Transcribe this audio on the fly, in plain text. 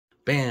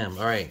Bam!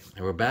 All right,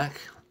 and we're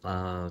back.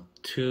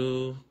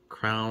 Two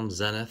Crown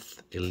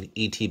Zenith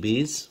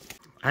ETBs.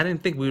 I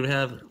didn't think we would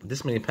have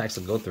this many packs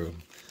to go through,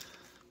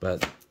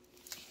 but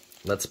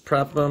let's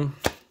prep them.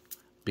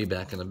 Be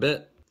back in a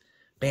bit.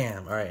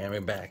 Bam! All right, and we're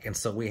back. And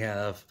so we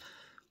have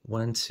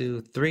 1,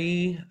 2,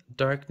 3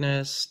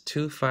 darkness,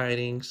 2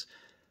 fightings,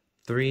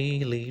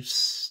 3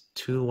 leaves,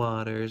 2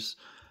 waters,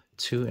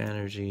 2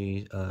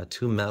 energy,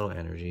 2 metal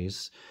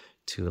energies,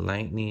 2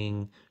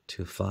 lightning,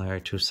 2 fire,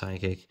 2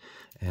 psychic,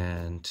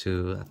 and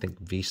 2, I think,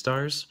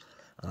 V-stars.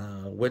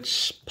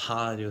 Which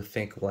pod do you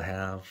think will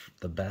have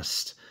the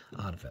best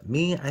out of it?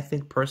 Me, I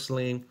think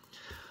personally,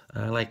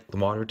 I like the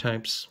water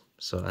types,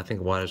 so I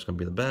think water is going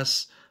to be the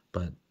best,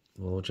 but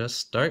we'll just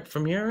start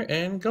from here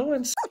and go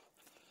and see.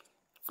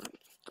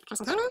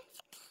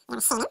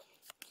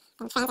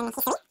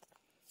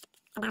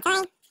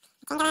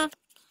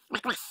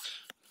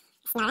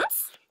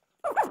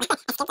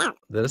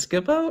 Did it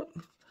skip out?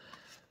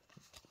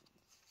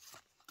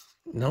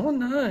 No,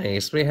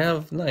 nice. We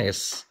have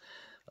nice.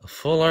 A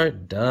full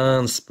art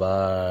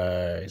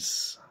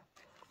Dunsparce.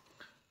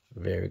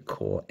 Very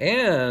cool.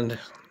 And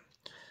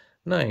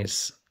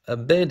nice. A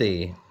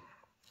Biddy.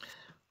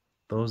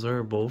 Those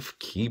are both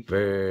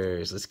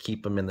keepers. Let's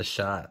keep them in the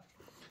shot.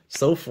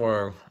 So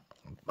far,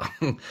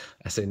 I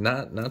say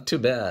not too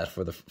bad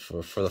for the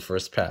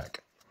first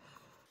pack.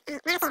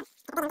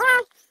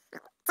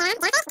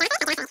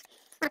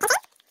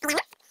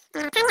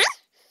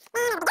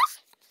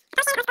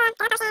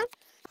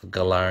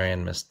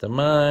 Galarian Mr.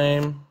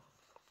 Mime.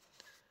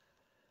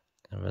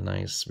 Have a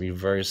nice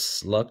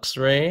reverse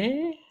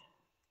Luxray.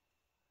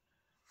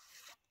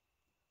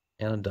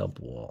 And a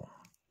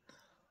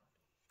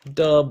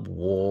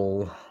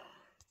Dubwool.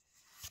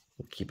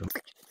 We'll keep him.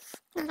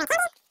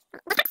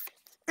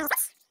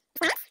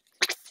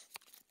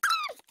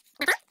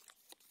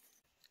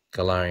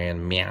 Galarian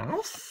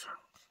Meowth.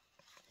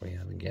 We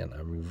have again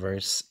a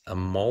reverse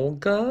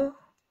Emolga.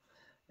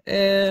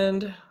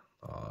 And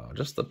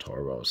just the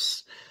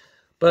Tauros.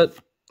 But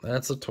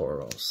that's a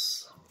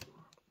Tauros.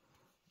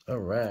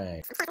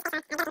 Alright.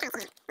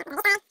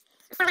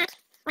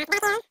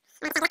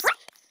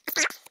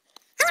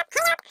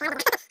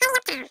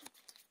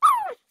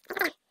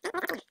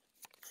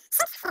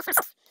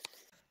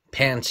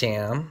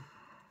 Pancham.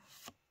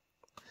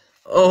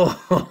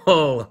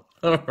 Oh,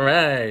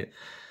 alright.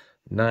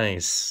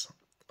 Nice.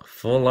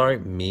 Full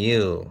art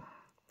Mew.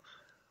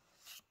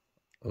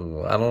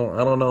 Ooh, I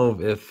don't know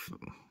if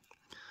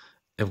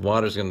the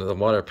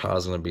water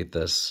power's gonna beat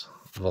this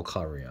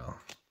Volcario.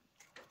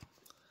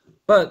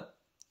 But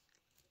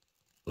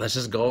let's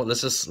just go. Let's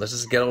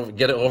just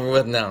get it over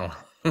with now.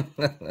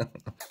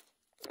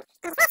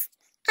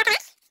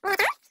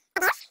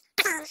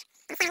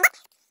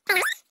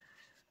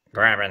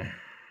 Grabbing.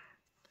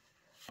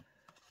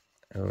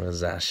 It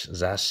was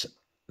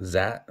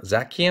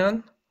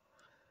Zacian.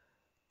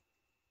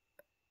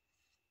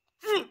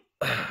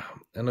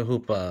 And a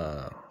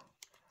Hoopa.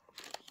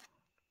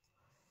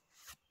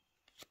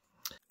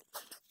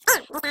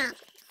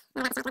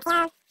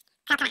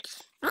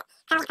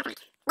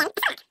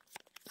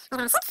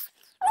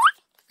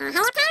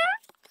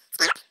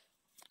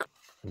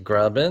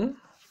 Grubbin.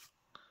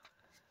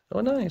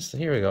 Oh, nice.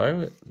 Here we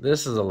go.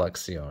 This is a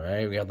Luxio,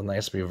 right? We got the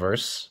nice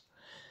reverse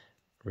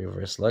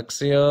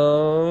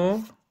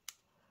Luxio.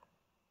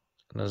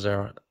 And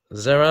a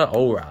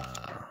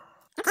Zeraora.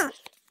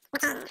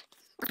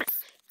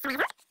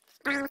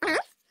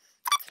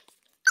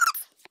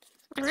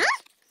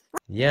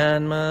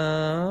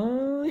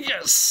 Yanma.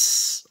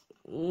 Yes.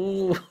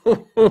 Ooh.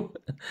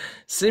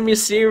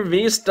 Simisear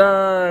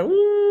V-Star.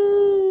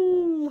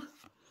 Woo.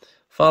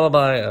 Followed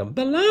by a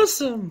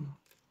Blossom.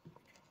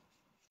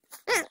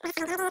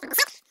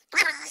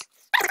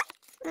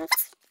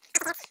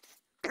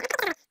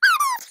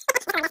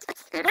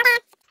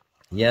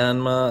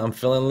 Yanma, I'm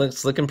feeling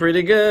looking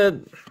pretty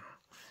good.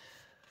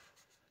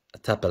 A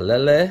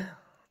Tapalele.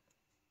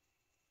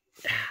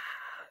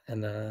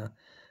 And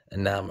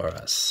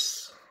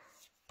Enamoras.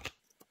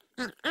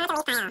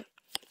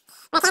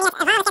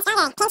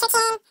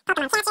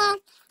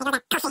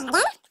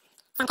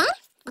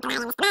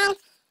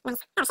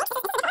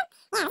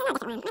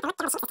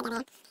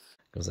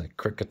 Goes like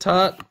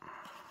Kricketot,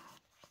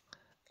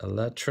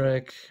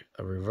 Electric,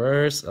 a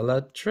reverse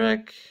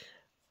Electric,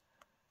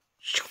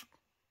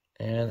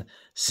 and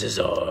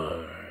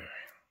Scizor.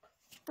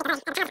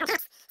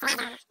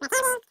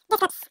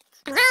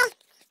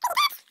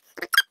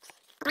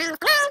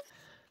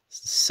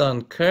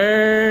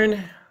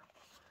 Sunkern.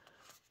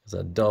 It's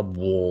a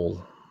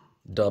Dubwool.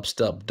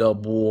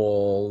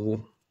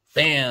 Dubwool.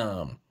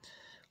 Bam!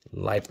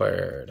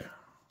 Liepard.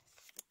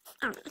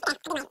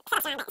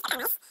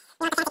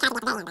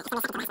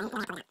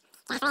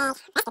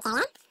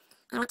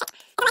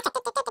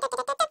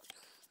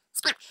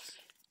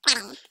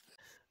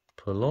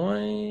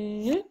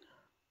 Poloy.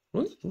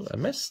 Ooh, I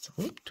missed.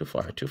 Ooh, too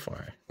far.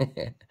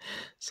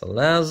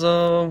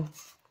 Salazzle.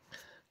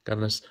 Got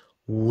this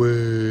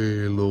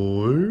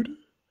Wailord.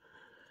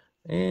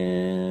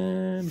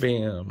 And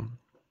bam.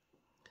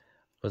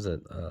 Was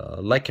it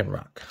Lichen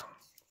Rock?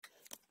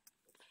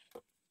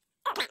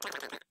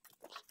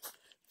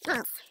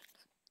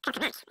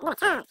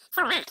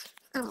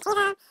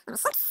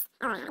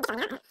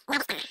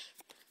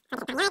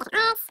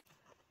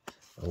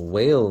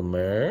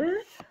 Whalmer,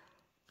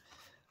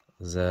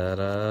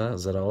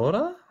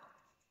 Zeraora,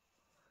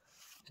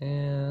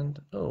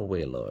 and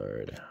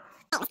Wailord.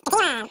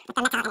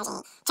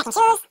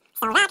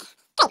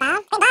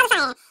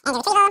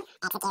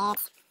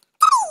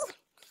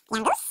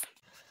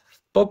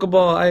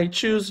 Pokeball, I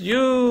choose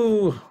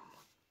you!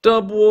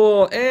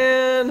 Double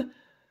and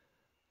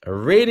a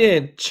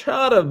Radiant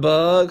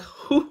Chatterbug.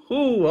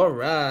 Hoo-hoo,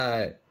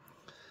 alright.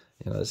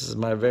 You know, this is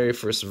my very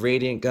first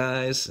Radiant,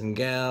 guys and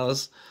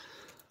gals.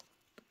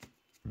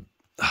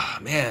 Oh,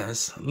 man,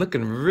 it's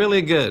looking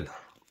really good.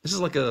 This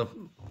is like a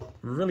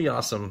really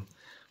awesome,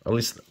 or at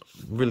least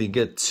really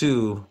good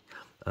 2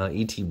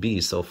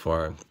 ETB so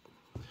far.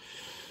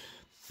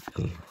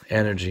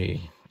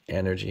 Energy,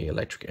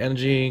 electric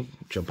energy,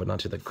 jumping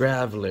onto the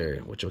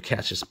Graveler, which will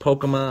catch his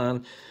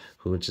Pokemon,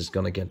 which is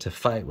going to get into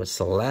fight with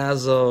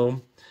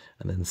Salazzle,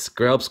 and then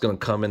Scrub's going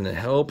to come in and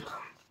help,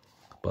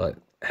 but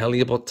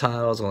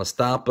Helioptile is going to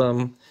stop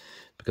him,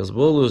 because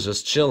Wooloo's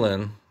just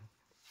chilling.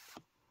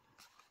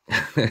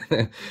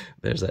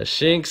 There's that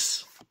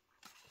Shinx.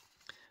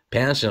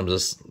 Pancham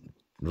just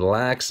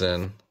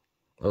relaxing.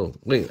 Oh,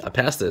 wait, I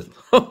passed it.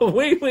 Oh,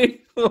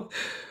 wait.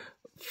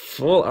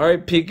 Full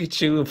art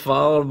Pikachu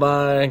followed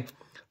by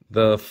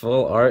the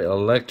full art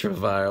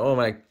Electivire. Oh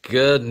my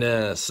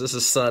goodness. This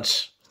is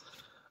such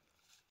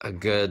a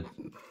good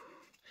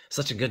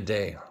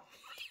day.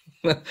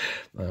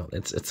 Well,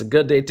 it's a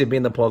good day to be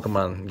in the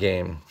Pokemon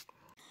game.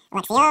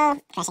 Luxio,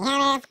 Crushing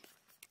Hammer,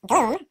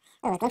 Gloom.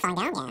 Oh, Gloom falling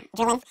down, yeah.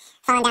 Drillin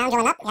falling down,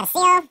 drilling up. We got a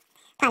Seal,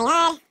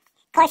 Ponyard,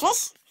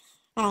 Corphish,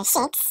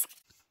 Shinx.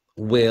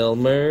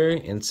 Wilmer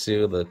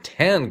into the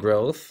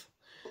Tangrowth.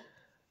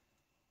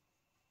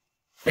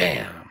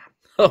 Bam!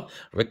 Oh,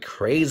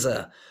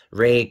 Rayquaza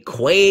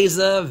VMAX.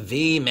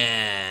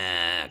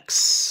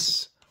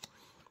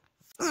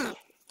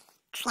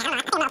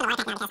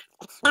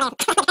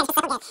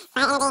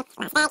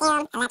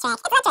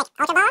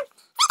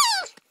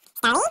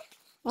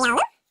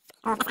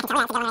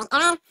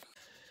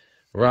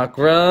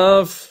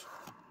 Rockruff.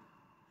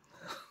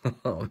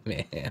 Oh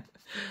man,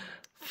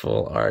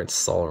 full art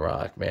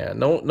Solrock, man.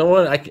 No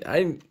one.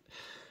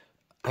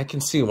 I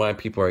can see why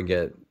people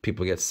get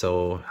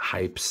so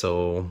hyped.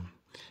 So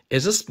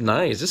it's just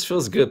nice. It just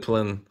feels good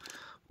pulling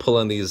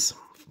these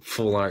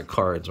full art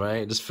cards,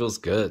 right? It just feels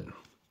good.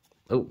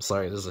 Oh,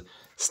 sorry. There's a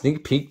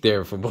sneak peek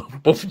there for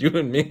both you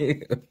and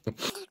me.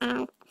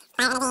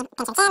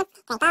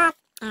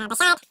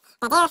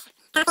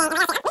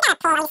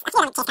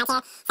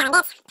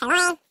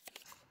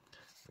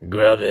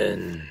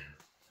 Grubbin.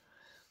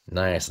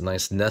 Nice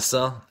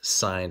Nessa.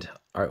 Signed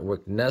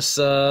artwork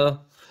Nessa.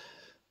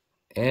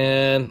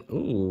 And,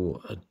 ooh,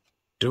 a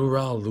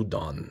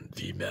Duraludon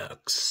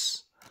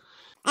VMAX.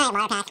 Alright,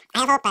 Mario Pack. I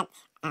have hope, but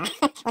we'll see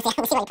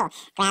what we pull.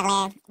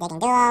 Graveler, Digging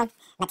Duo,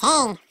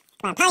 Matang.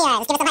 Come on, Ponyard,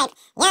 let's give it some hype.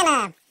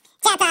 Yama,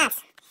 Zapdos,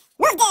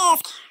 Move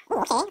Disc.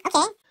 Ooh,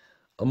 okay.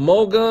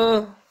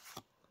 Amoga.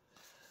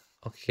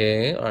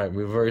 Okay, alright,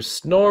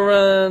 Reverse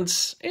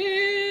Snorunt.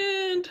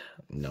 And,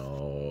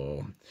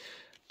 no,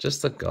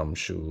 just the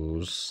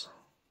Gumshoes.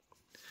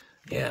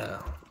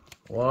 Yeah,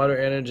 Water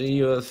Energy,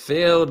 you have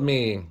failed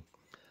me.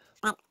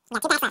 We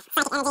got 2 packs left.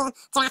 Psychic Energy,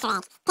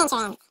 Girafarig,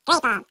 Pinshirin,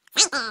 Great Ball,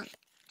 Nightmare,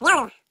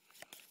 Yolu,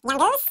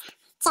 Yungoos,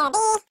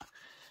 Cherubi,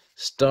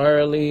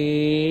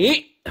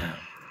 Starly,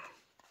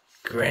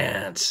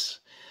 Grant.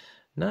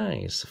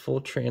 Nice,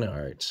 full train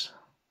art.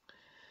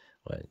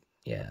 What?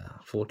 Yeah,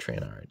 full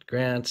train art.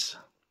 Grant.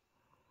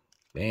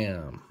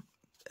 Bam.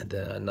 And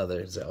then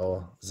another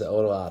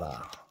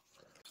Zeodoada.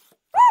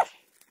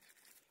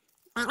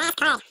 That last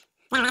card.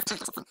 Not last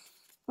pack, I should say.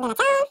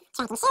 Lunatone,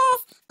 Chanting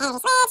Shoes, Energy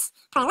Switch,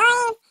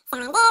 Purloin,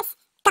 Selling This,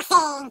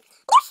 Buffing.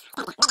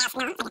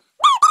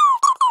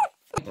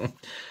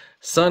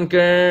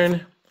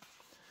 Sunkern,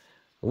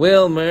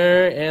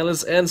 Wilmer, and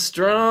let's end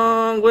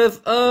strong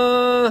with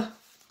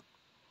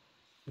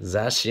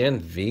Zacian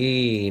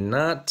V.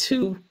 Not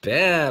too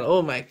bad.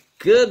 Oh my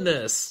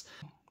goodness.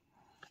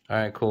 All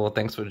right, cool.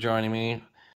 Thanks for joining me.